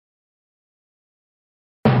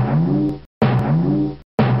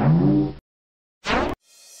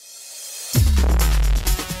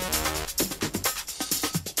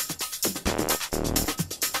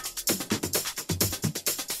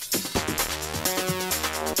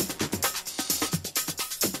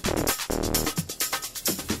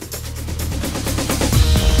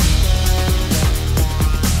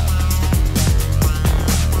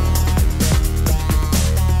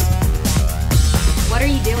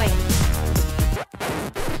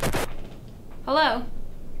Hello?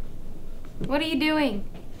 What are you doing?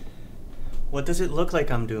 What does it look like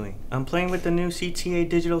I'm doing? I'm playing with the new CTA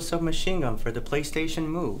digital submachine gun for the PlayStation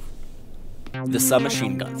Move. The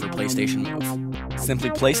Submachine Gun for PlayStation Move. Simply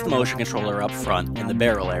place the motion controller up front in the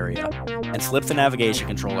barrel area, and slip the navigation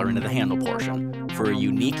controller into the handle portion for a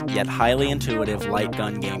unique yet highly intuitive light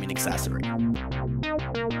gun gaming accessory.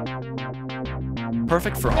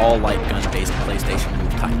 Perfect for all light gun-based PlayStation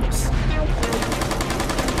Move titles.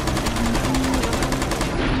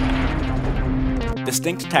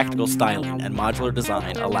 Distinct tactical styling and modular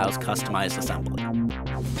design allows customized assembly.